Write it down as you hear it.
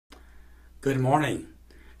Good morning,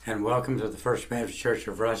 and welcome to the First Baptist Church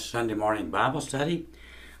of Rush Sunday morning Bible study.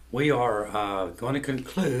 We are going to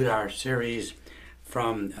conclude our series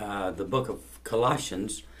from the book of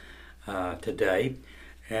Colossians today,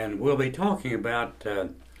 and we'll be talking about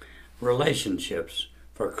relationships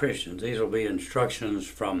for Christians. These will be instructions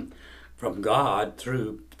from God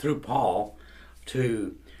through Paul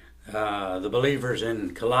to the believers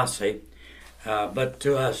in Colossae, but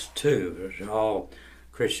to us too, all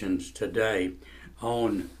Christians today,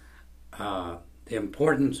 on the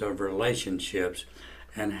importance of relationships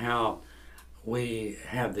and how we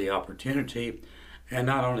have the opportunity, and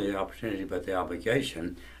not only the opportunity but the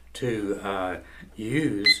obligation, to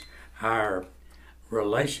use our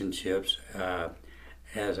relationships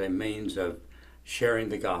as a means of sharing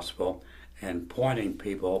the gospel and pointing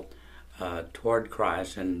people toward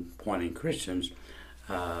Christ and pointing Christians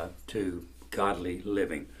to godly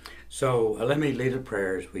living. So let me lead a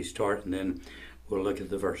prayer as we start, and then we'll look at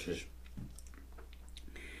the verses.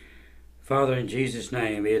 Father, in Jesus'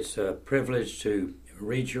 name, it's a privilege to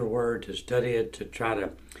read your word, to study it, to try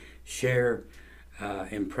to share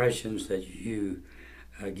impressions that you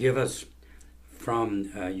give us from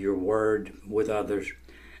your word with others.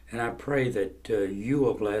 And I pray that you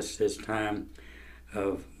will bless this time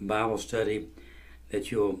of Bible study,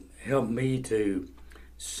 that you'll help me to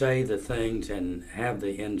say the things and have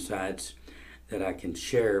the insights that I can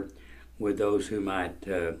share with those who might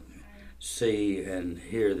see and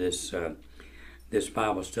hear this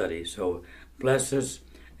Bible study. So bless us,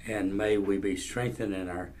 and may we be strengthened in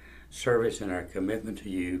our service and our commitment to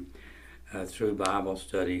you through Bible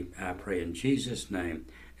study. I pray in Jesus' name,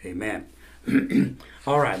 amen.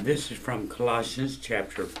 All right, this is from Colossians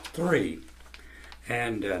chapter 3,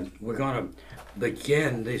 and we're going to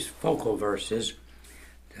begin these focal verses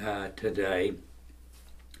today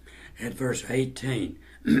at verse 18.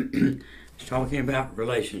 It's talking about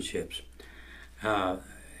relationships.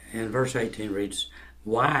 And verse 18 reads,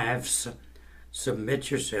 "Wives, submit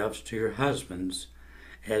yourselves to your husbands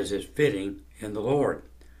as is fitting in the Lord."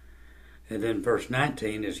 And then verse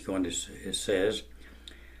 19 it says,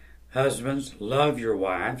 "Husbands, love your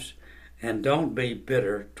wives and don't be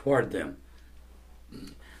bitter toward them."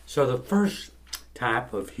 So the first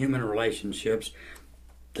type of human relationships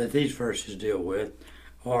that these verses deal with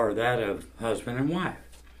are that of husband and wife.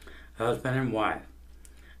 Husband and wife.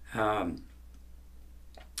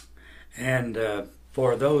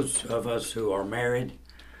 For those of us who are married,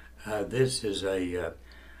 this is the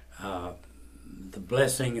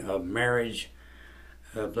blessing of marriage,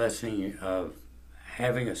 a blessing of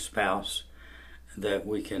having a spouse that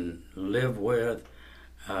we can live with,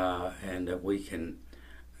 and that we can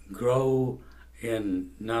grow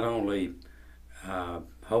in not only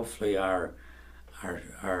hopefully our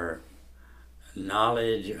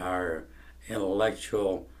knowledge, our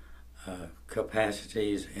intellectual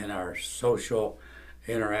capacities, and our social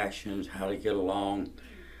interactions, how to get along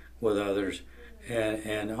with others,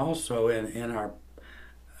 and also in our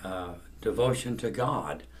devotion to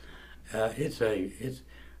God. It's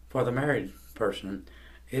for the married person,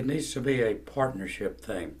 it needs to be a partnership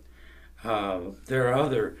thing. There are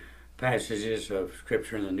other passages of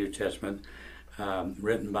Scripture in the New Testament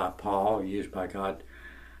written by Paul, used by God,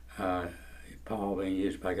 Paul being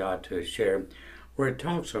used by God to share, where it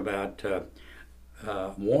talks about,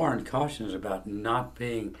 cautions about not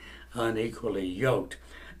being unequally yoked.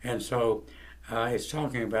 And so it's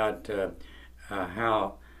talking about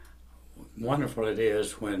how wonderful it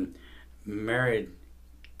is when married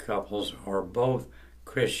couples are both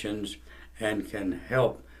Christians and can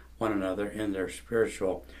help one another in their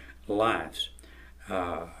spiritual lives.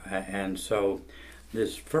 And so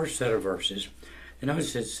this first set of verses, you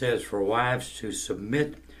notice it says, "For wives to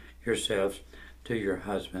submit yourselves to your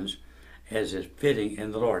husbands as is fitting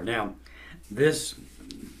in the Lord." Now, this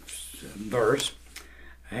verse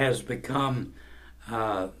has become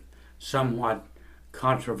somewhat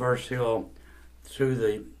controversial through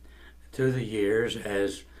the years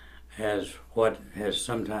as what has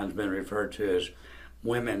sometimes been referred to as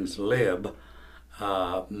women's lib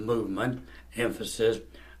movement, emphasis,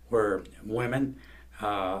 where women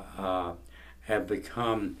have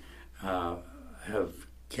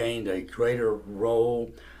gained a greater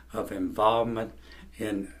role of involvement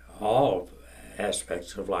in all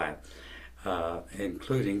aspects of life,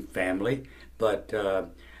 including family, but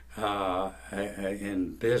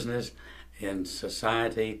in business, in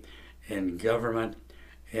society, in government,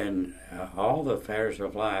 in all the affairs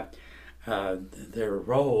of life. Their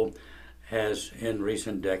role has, in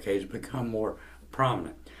recent decades, become more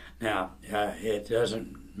prominent. Now, it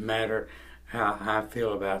doesn't matter how I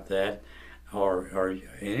feel about that. or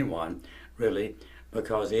anyone really,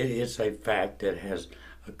 because it is a fact that has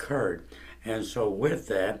occurred. And so with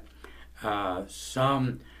that,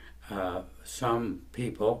 some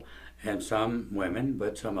people and some women,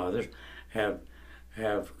 but some others, have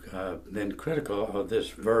been critical of this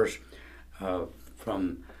verse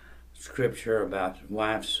from Scripture about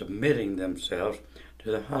wives submitting themselves to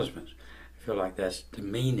the husbands. I feel like that's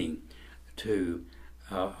demeaning to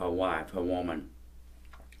a wife, a woman.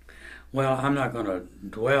 Well, I'm not going to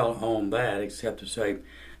dwell on that except to say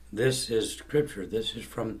this is Scripture. This is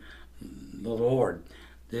from the Lord.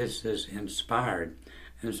 This is inspired.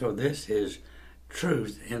 And so this is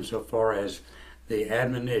truth insofar as the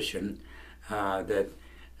admonition that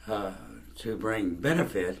to bring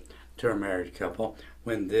benefit to a married couple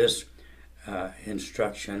when this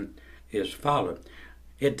instruction is followed.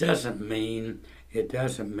 It doesn't mean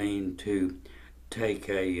to take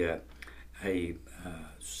a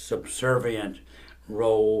subservient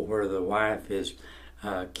role where the wife is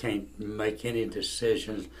can't make any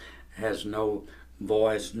decisions, has no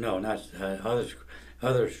voice. No, not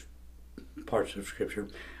other parts of Scripture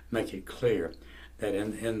make it clear that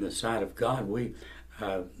in the sight of God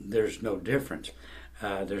there's no difference.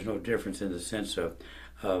 There's no difference in the sense of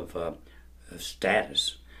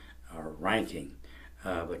status or ranking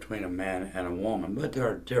between a man and a woman, but there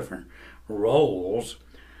are different roles,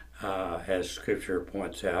 as Scripture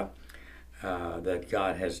points out, that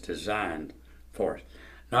God has designed for us.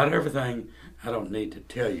 Not everything, I don't need to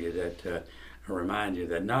tell you that, remind you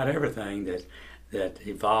that not everything that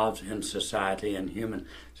evolves in society and human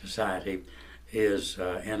society is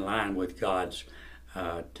in line with God's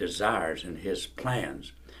desires and His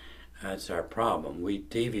plans. That's our problem. We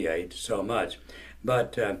deviate so much.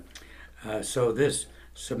 But so this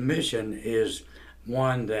submission is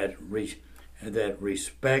one that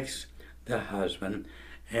respects the husband,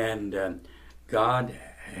 and God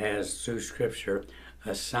has, through Scripture,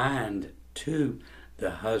 assigned to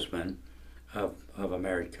the husband of a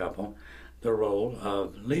married couple the role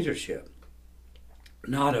of leadership,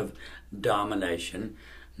 not of domination,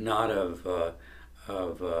 not of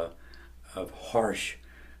harsh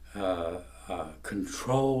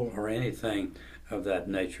control or anything of that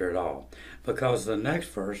nature at all. Because the next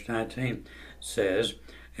verse, 19, says,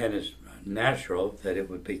 and it's natural that it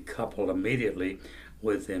would be coupled immediately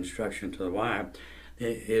with the instruction to the wife,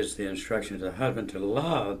 is the instruction to the husband to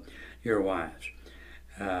love your wives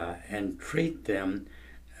and treat them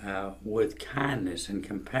with kindness and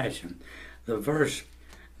compassion. The verse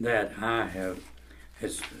that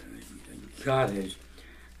God has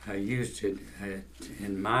used it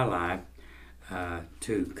in my life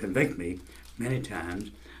to convict me many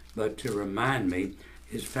times, but to remind me,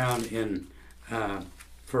 is found in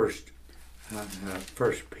First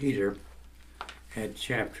Peter at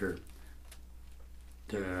chapter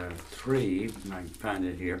 3. I can find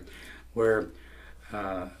it here, where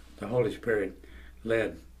the Holy Spirit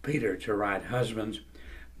led Peter to write, "Husbands,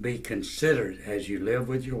 be considerate as you live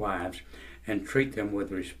with your wives, and treat them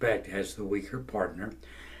with respect as the weaker partner."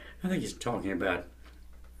 I think he's talking about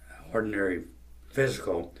ordinary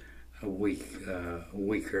physical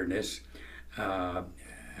weakness,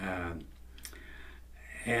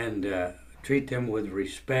 and treat them with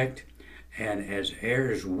respect and as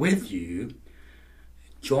heirs with you,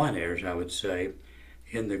 joint heirs, I would say,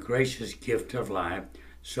 in the gracious gift of life,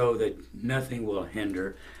 so that nothing will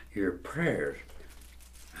hinder your prayers.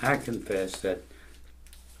 I confess that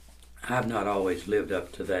I've not always lived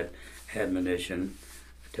up to that admonition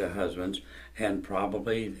to husbands, and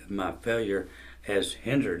probably my failure has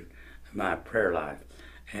hindered my prayer life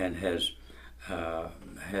and has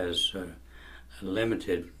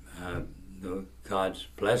limited God's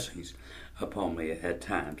blessings upon me at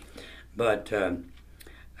times. But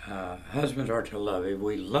husbands are to love. If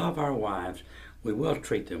we love our wives, we will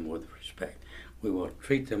treat them with respect. We will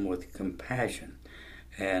treat them with compassion,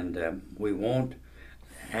 and we won't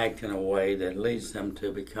act in a way that leads them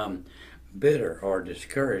to become bitter or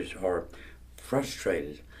discouraged or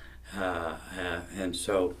frustrated. And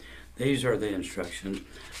so these are the instructions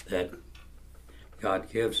that God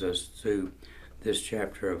gives us through this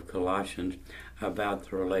chapter of Colossians about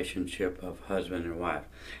the relationship of husband and wife.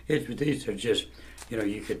 These are just,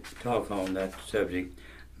 you could talk on that subject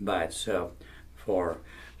by itself for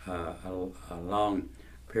a long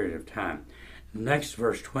period of time. Next,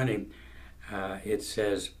 verse 20, it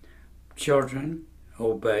says, "Children,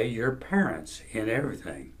 obey your parents in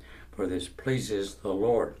everything, for this pleases the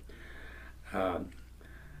Lord."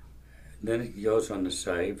 Then it goes on to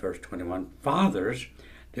say, verse 21, "Fathers,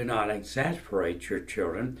 do not exasperate your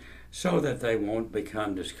children, so that they won't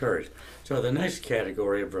become discouraged. So the next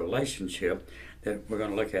category of relationship that we're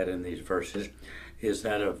going to look at in these verses is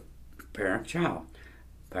that of parent-child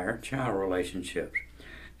relationships.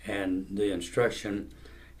 And the instruction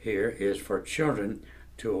here is for children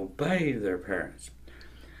to obey their parents,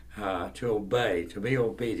 to be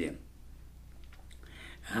obedient.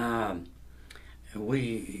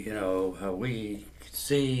 We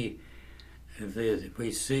see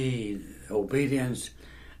obedience,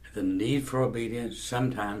 the need for obedience,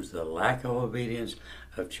 sometimes the lack of obedience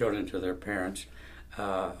of children to their parents,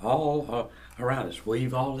 all around us.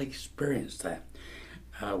 We've all experienced that.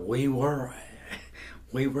 We were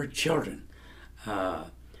children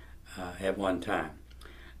at one time.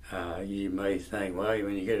 You may think, well,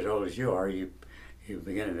 when you get as old as you are, you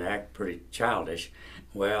begin to act pretty childish.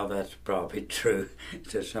 Well, that's probably true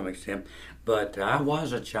to some extent. But I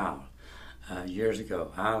was a child years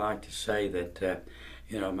ago. I like to say that,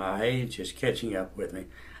 my age is catching up with me.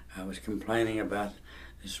 I was complaining about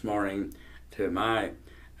this morning to my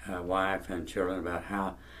wife and children about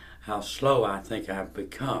how slow I think I've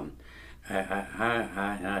become.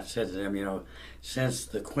 I said to them, since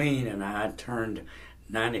the Queen and I turned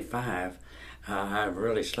 95, I've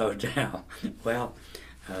really slowed down. Well,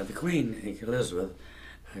 the Queen Elizabeth,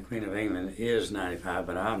 the Queen of England, is 95,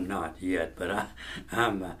 but I'm not yet. But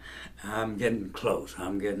I'm getting close.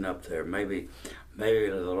 I'm getting up there. Maybe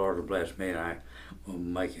the Lord will bless me and I will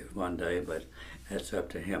make it one day, but that's up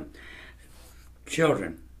to Him.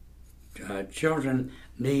 Children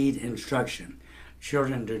need instruction.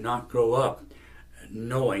 Children do not grow up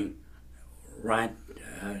knowing the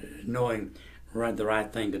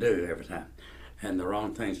right thing to do every time, and the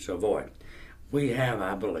wrong things to avoid. We have,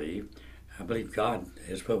 I believe God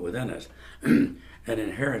has put within us an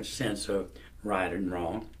inherent sense of right and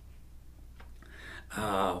wrong,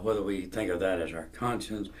 whether we think of that as our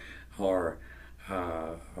conscience or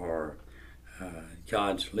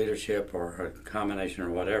God's leadership or a combination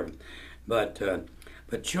or whatever. But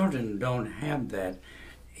children don't have that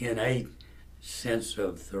innate sense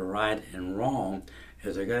of the right and wrong,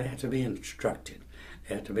 as they have to be instructed.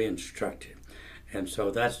 They have to be instructed. And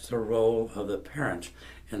so that's the role of the parents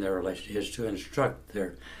in their relationship, is to instruct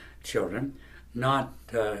their children, not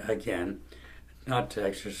to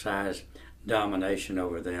exercise domination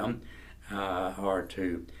over them or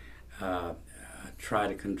to try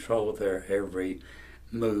to control their every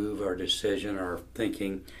move or decision or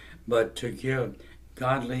thinking, but to give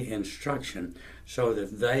godly instruction so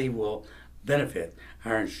that they will benefit.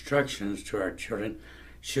 Our instructions to our children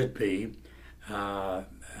should be for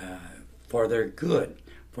their good,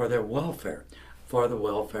 for their welfare, for the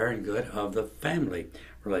welfare and good of the family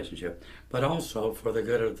relationship, but also for the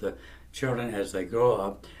good of the children as they grow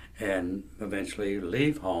up and eventually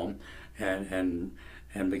leave home and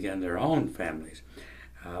begin their own families.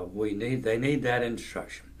 They need that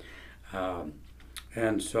instruction.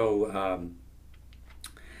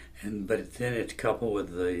 But then it's coupled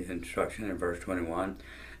with the instruction in verse 21.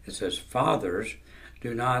 It says, "Fathers,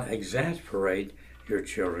 do not exasperate your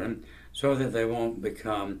children so that they won't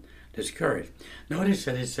become discouraged." Notice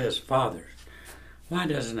that it says fathers. Why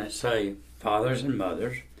doesn't it say fathers and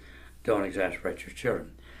mothers, don't exasperate your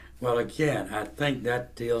children? Well, again, I think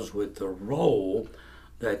that deals with the role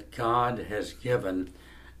that God has given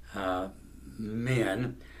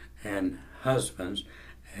men and husbands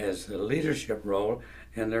as the leadership role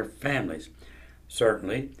in their families.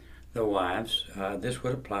 Certainly, the wives, this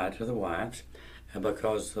would apply to the wives,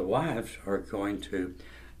 because the wives are going to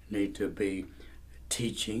need to be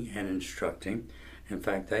teaching and instructing. In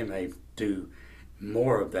fact, they may do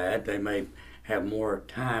more of that. They may have more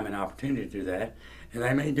time and opportunity to do that, and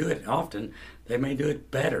they may do it often. They may do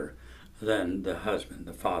it better than the husband,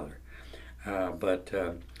 the father. But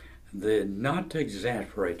not to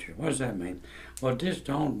exasperate you. What does that mean? Well, just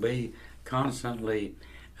don't be constantly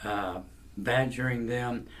badgering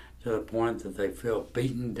them to the point that they feel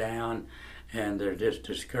beaten down and they're just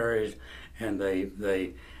discouraged and they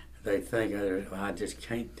think,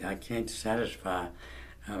 I can't satisfy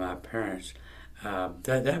my parents.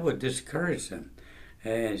 That would discourage them.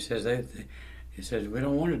 And he says we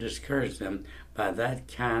don't want to discourage them by that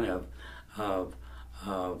kind of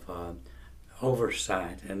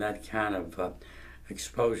oversight and that kind of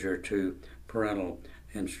exposure to parental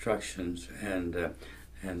instructions and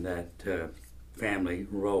that family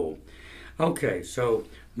role. Okay, so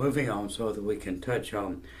moving on so that we can touch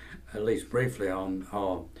on, at least briefly, on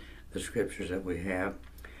all the scriptures that we have.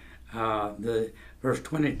 The verse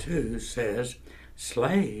 22 says,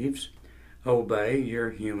 "Slaves, obey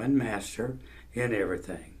your human master in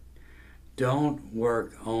everything. Don't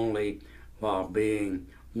work only while being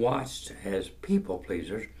watched as people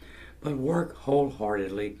pleasers, but work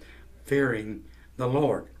wholeheartedly, fearing the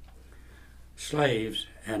Lord. Slaves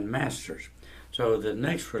and masters. So the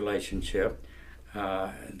next relationship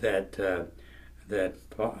that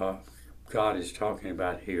God is talking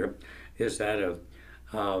about here is that of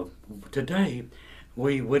today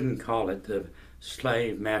we wouldn't call it the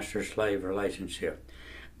slave master slave relationship,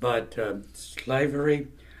 but slavery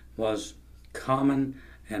was common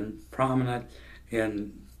and prominent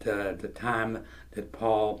in the time that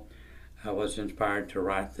Paul was inspired to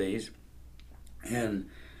write these, and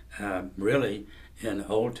really in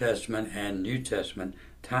Old Testament and New Testament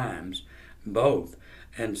times, both.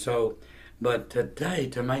 And so, but today,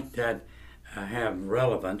 to make that have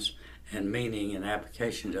relevance and meaning and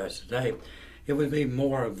application to us today, it would be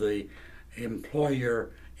more of the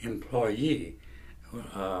employer-employee,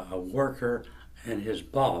 a worker and his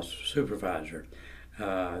boss, supervisor,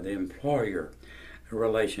 the employer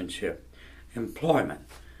relationship, employment.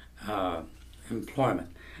 I'm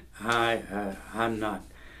not,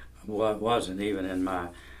 wasn't even in my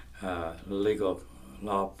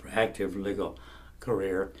active legal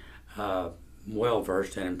career well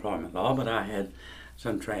versed in employment law, but I had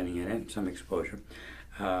some training in it, some exposure,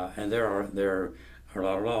 and there are a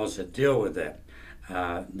lot of laws that deal with that.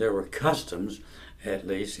 There were customs, at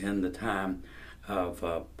least in the time of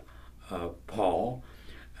Paul,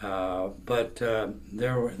 but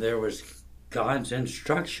there was God's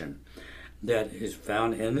instruction that is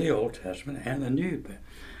found in the Old Testament and the New,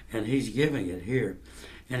 and He's giving it here,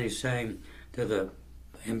 and He's saying to the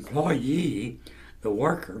employee, the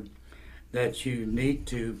worker, that you need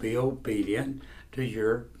to be obedient to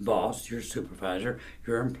your boss, your supervisor,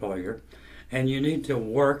 your employer, and you need to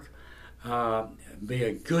work, be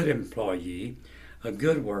a good employee, a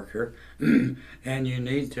good worker, and you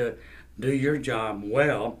need to do your job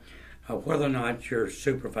well, whether or not your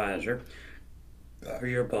supervisor or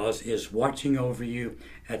your boss is watching over you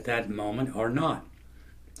at that moment or not.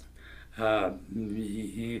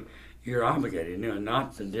 You're obligated,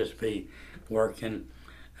 not to just be working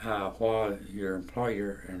while your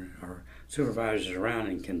employer or supervisor is around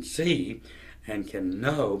and can see and can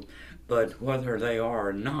know, but whether they are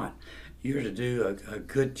or not, you're to do a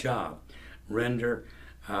good job, render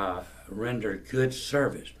good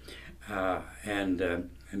service, and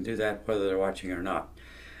do that whether they're watching or not.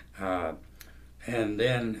 And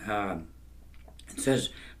then it says,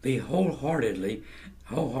 be wholehearted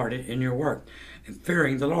in your work, and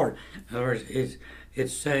fearing the Lord. In other words,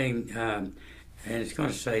 it's saying, and it's going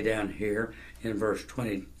to say down here in verse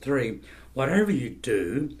 23, whatever you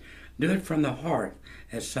do, do it from the heart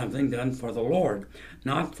as something done for the Lord,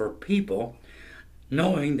 not for people,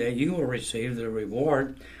 knowing that you will receive the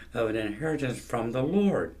reward of an inheritance from the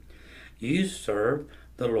Lord. You serve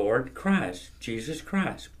the Lord Christ, Jesus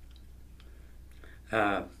Christ.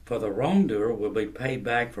 For the wrongdoer will be paid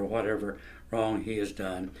back for whatever wrong he has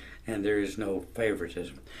done, and there is no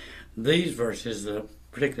favoritism. These verses,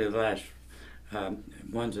 particularly the last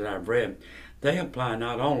ones that I've read, they apply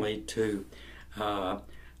not only to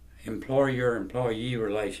employer-employee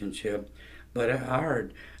relationship, but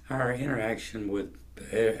our interaction with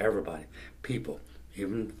everybody, people,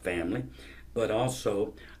 even family, but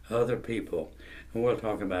also other people. And we'll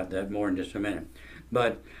talk about that more in just a minute.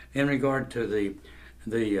 But in regard to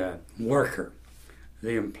the worker,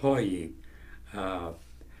 the employee,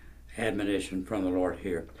 admonition from the Lord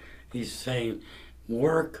here, He's saying,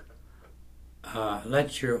 work.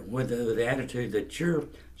 With the attitude that you're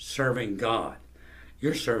serving God.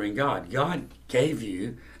 You're serving God. God gave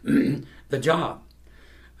you the job.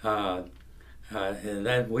 And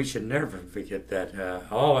that we should never forget that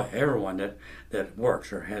everyone that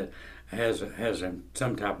works or has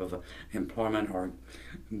some type of employment, or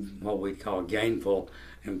what we call gainful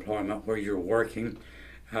employment, where you're working,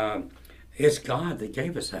 it's God that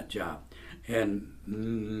gave us that job, and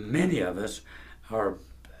many of us are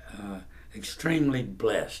extremely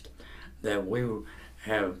blessed that we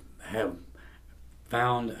have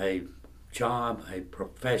found a job, a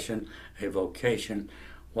profession, a vocation,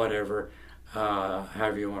 whatever,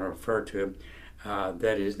 however you want to refer to it,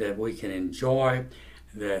 that we can enjoy.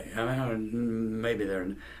 Maybe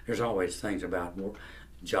there's always things about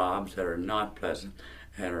jobs that are not pleasant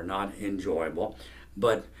and are not enjoyable,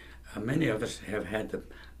 but many of us have had the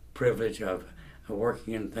privilege of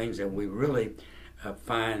working in things that we really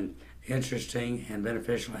find interesting and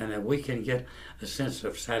beneficial, and that we can get a sense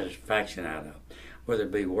of satisfaction out of, whether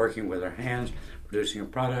it be working with our hands, producing a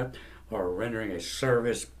product, or rendering a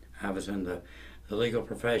service. I was in the legal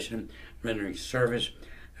profession, rendering service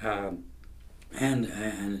and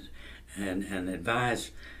advice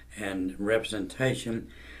and representation.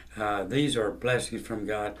 These are blessings from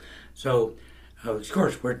God. So, of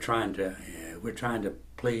course, we're trying to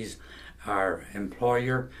please our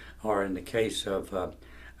employer, or in the case of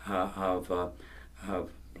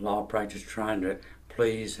law practice, trying to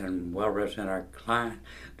please and well represent our client,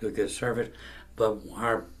 do a good service. But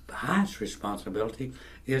our highest responsibility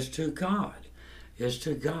is to God,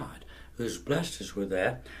 who's blessed us with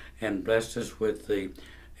that, and blessed us with the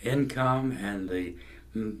income and the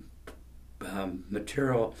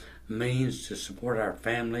material means to support our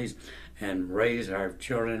families and raise our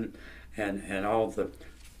children, and all the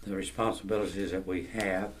responsibilities that we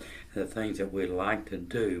have, the things that we like to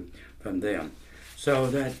do from them. So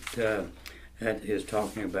that is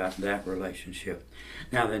talking about that relationship.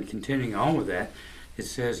 Now then, continuing on with that, it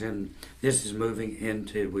says, and this is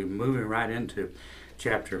we're moving right into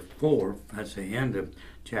chapter 4. That's the end of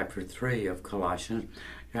chapter 3 of Colossians.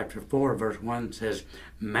 Chapter 4, verse 1 says,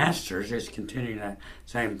 masters, is continuing that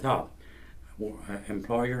same thought.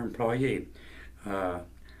 Employer, employee,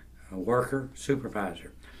 worker,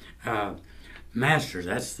 supervisor. Masters,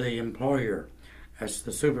 that's the employer, that's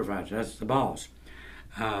the supervisor, that's the boss.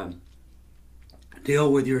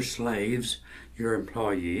 Deal with your slaves, your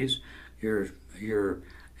employees, your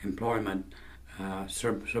employment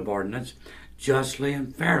subordinates, justly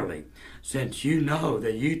and fairly, since you know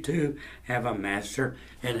that you too have a master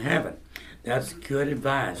in heaven. That's good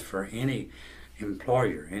advice for any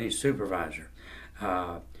employer, any supervisor,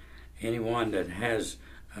 anyone that has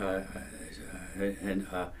an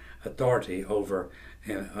authority over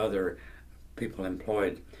other people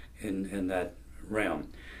employed in that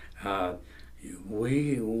realm.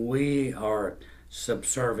 We are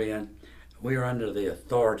subservient. We are under the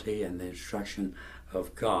authority and the instruction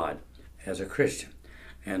of God as a Christian.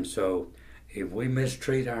 And so if we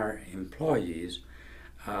mistreat our employees,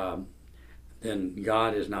 then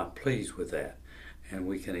God is not pleased with that, and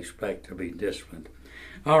we can expect to be disciplined.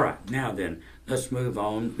 All right, now then, let's move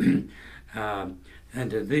on.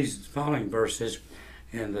 And these following verses,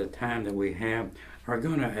 in the time that we have, are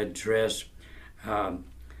going to address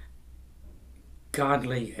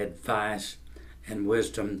godly advice and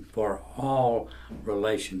wisdom for all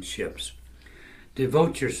relationships.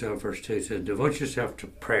 Devote yourself, verse 2 says, devote yourself to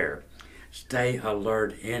prayer. Stay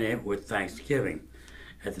alert in it with thanksgiving.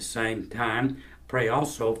 At the same time, pray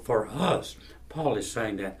also for us. Paul is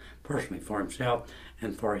saying that personally for himself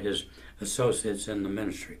and for his associates in the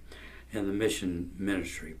ministry, in the mission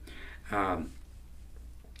ministry.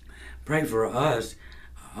 Pray for us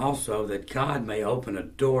also that God may open a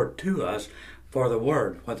door to us for the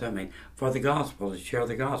word. What does that mean? For the gospel, to share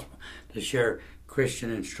the gospel, to share Christian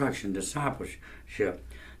instruction, discipleship,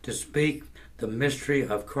 to speak the mystery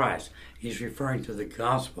of Christ. He's referring to the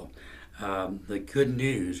gospel, the good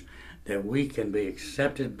news that we can be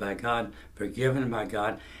accepted by God, forgiven by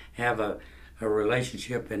God, have a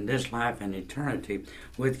relationship in this life and eternity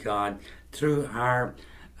with God through our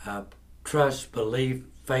trust, belief,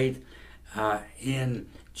 faith in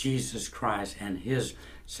Jesus Christ and his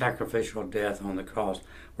sacrificial death on the cross,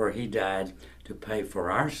 where he died to pay for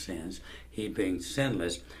our sins, he being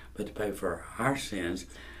sinless, but to pay for our sins,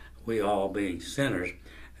 we all being sinners,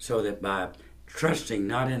 so that by trusting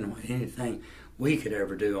not in anything we could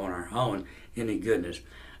ever do on our own, any goodness,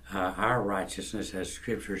 our righteousness, as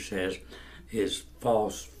Scripture says,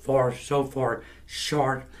 falls so far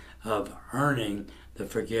short of earning the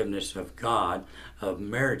forgiveness of God, of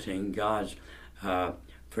meriting God's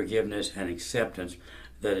forgiveness and acceptance,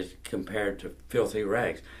 that is compared to filthy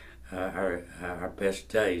rags, our best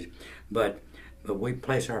days. But we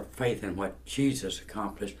place our faith in what Jesus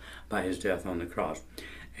accomplished by his death on the cross.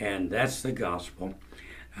 And that's the gospel.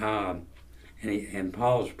 And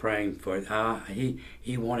Paul's praying for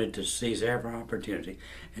he wanted to seize every opportunity,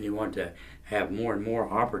 and he wanted to have more and more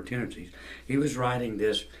opportunities. He was writing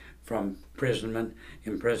this from imprisonment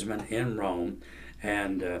in Rome,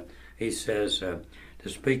 and he says, to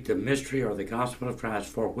speak the mystery or the gospel of Christ,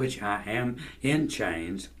 for which I am in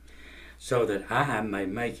chains, so that I may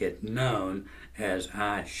make it known as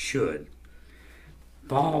I should.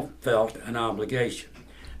 Paul felt an obligation.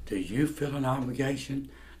 Do you feel an obligation?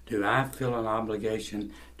 Do I feel an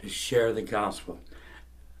obligation to share the gospel?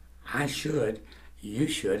 I should. You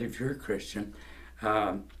should if you're a Christian.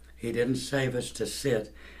 He didn't save us to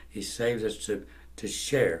sit. He saved us to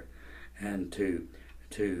share and to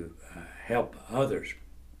help others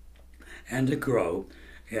and to grow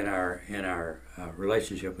in our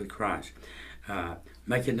relationship with Christ.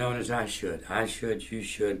 Make it known as I should. I should, you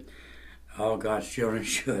should, all God's children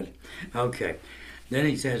should. Okay. Then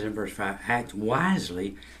he says in verse 5, act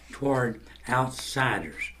wisely toward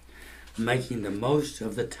outsiders. making the most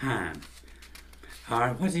of the time. All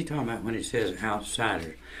right, what's he talking about when he says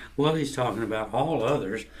outsiders? Well, he's talking about all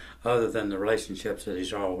others other than the relationships that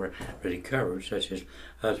he's already covered, such as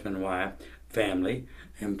husband, wife, family,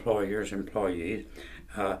 employers, employees.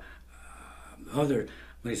 When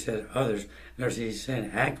he said others, he's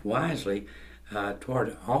saying act wisely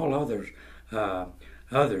toward all others.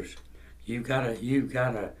 Others, you've got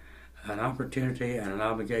an opportunity and an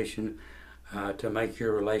obligation to make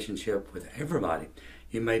your relationship with everybody.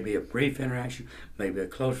 You may be a brief interaction, maybe a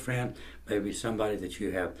close friend, maybe somebody that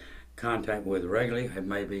you have contact with regularly. It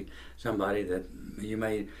may be somebody that you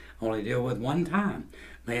may only deal with one time,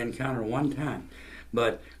 may encounter one time.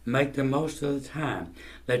 But make the most of the time.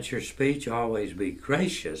 Let your speech always be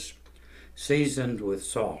gracious, seasoned with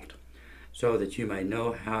salt, so that you may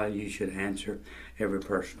know how you should answer every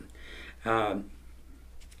person.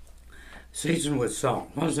 Seasoned with salt.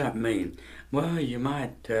 What does that mean? Well, you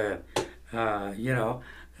might,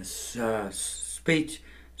 speech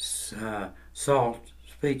and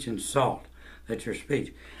salt. That's your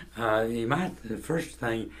speech. The first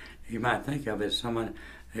thing you might think of is someone.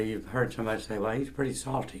 You've heard somebody say, "Well, he's pretty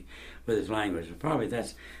salty with his language." Probably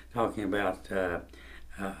that's talking about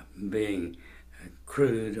being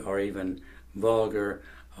crude or even vulgar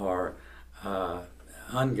or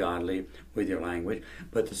ungodly with your language.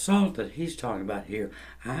 But the salt that he's talking about here,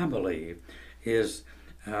 I believe, is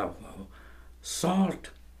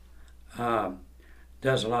salt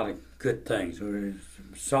does a lot of good things.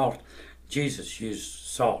 Salt, Jesus used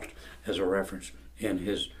salt as a reference in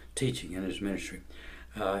his teaching, in his ministry.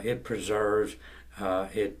 It preserves,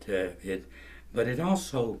 but it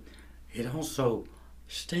also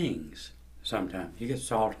stings sometimes. You get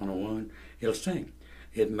salt on a wound, it'll sting.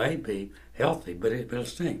 It may be healthy, but it'll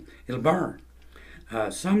sting. It'll burn.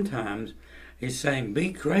 Sometimes he's saying, be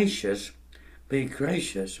gracious.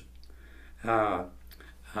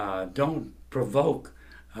 Don't provoke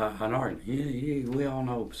an argument. We all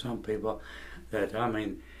know some people that,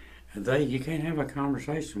 you can't have a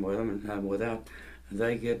conversation with them without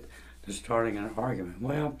they get to starting an argument.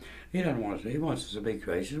 Well, he doesn't want us to. He wants us to be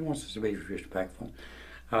gracious. He wants us to be respectful.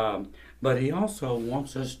 But he also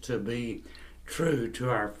wants us to be true to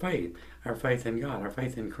our faith in God, our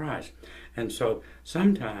faith in Christ. And so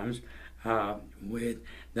sometimes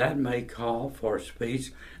that may call for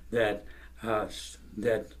speech that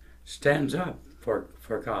stands up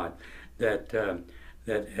for God, that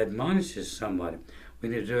admonishes somebody. We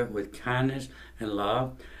need to do it with kindness and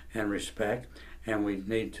love and respect, and we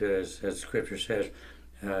need to, as Scripture says,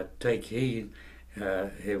 take heed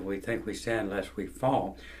if we think we stand lest we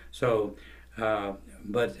fall. So,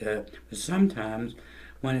 but sometimes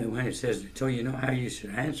when it says, so you know how you should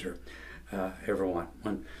answer everyone.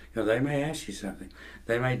 When they may ask you something,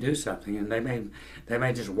 they may do something, and they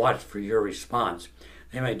may just watch for your response.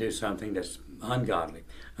 They may do something that's ungodly,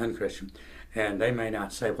 unchristian, and they may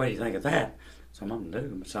not say, "What do you think of that?" Some of them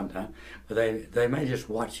do sometimes, but they may just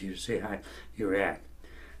watch you to see how you react.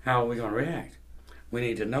 How are we going to react? We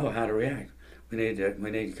need to know how to react. We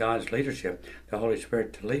need God's leadership, the Holy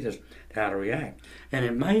Spirit, to lead us to how to react. And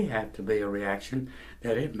it may have to be a reaction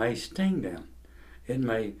that it may sting them. It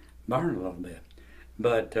may burn a little bit.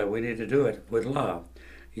 But we need to do it with love.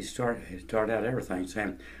 He started out everything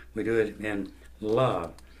saying we do it in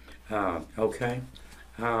love. Okay?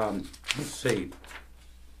 Let's see.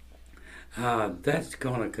 That's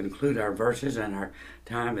going to conclude our verses, and our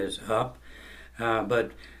time is up.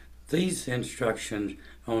 But these instructions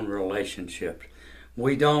on relationships,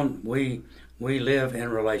 we live in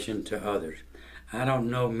relation to others. I don't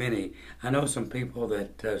know many. I know some people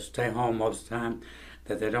that stay home most of the time,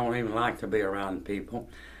 that they don't even like to be around people,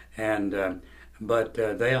 and but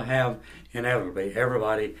they'll have, inevitably,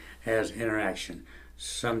 everybody has interaction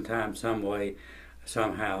sometime, some way,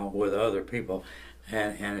 somehow with other people,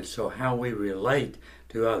 and so how we relate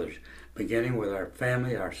to others, beginning with our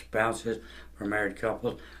family, our spouses, for married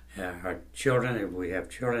couples, our children, if we have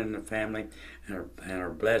children in the family and are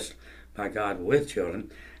blessed by God with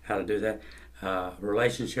children, how to do that.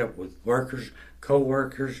 Relationship with workers,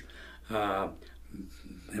 co-workers,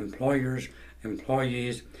 employers,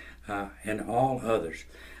 employees, and all others.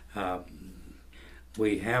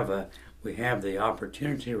 We have the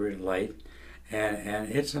opportunity to relate, and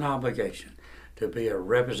it's an obligation to be a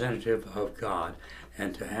representative of God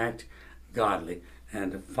and to act godly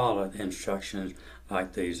and to follow the instructions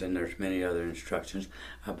like these. And there's many other instructions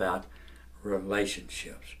about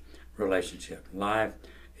relationships. Life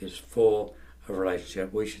is full of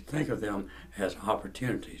relationship. We should think of them as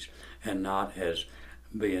opportunities and not as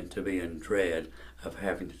being in dread of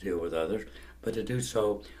having to deal with others, but to do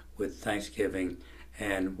so with thanksgiving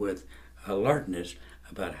and with alertness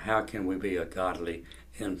about how can we be a godly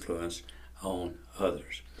influence on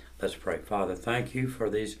others. Let's pray. Father, thank you for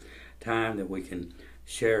this time that we can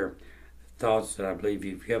share thoughts that I believe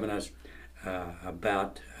you've given us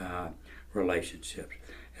about relationships.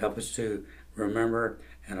 Help us to remember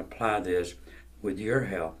and apply this with your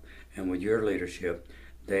help and with your leadership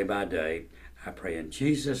day by day. I pray in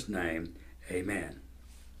Jesus' name, amen.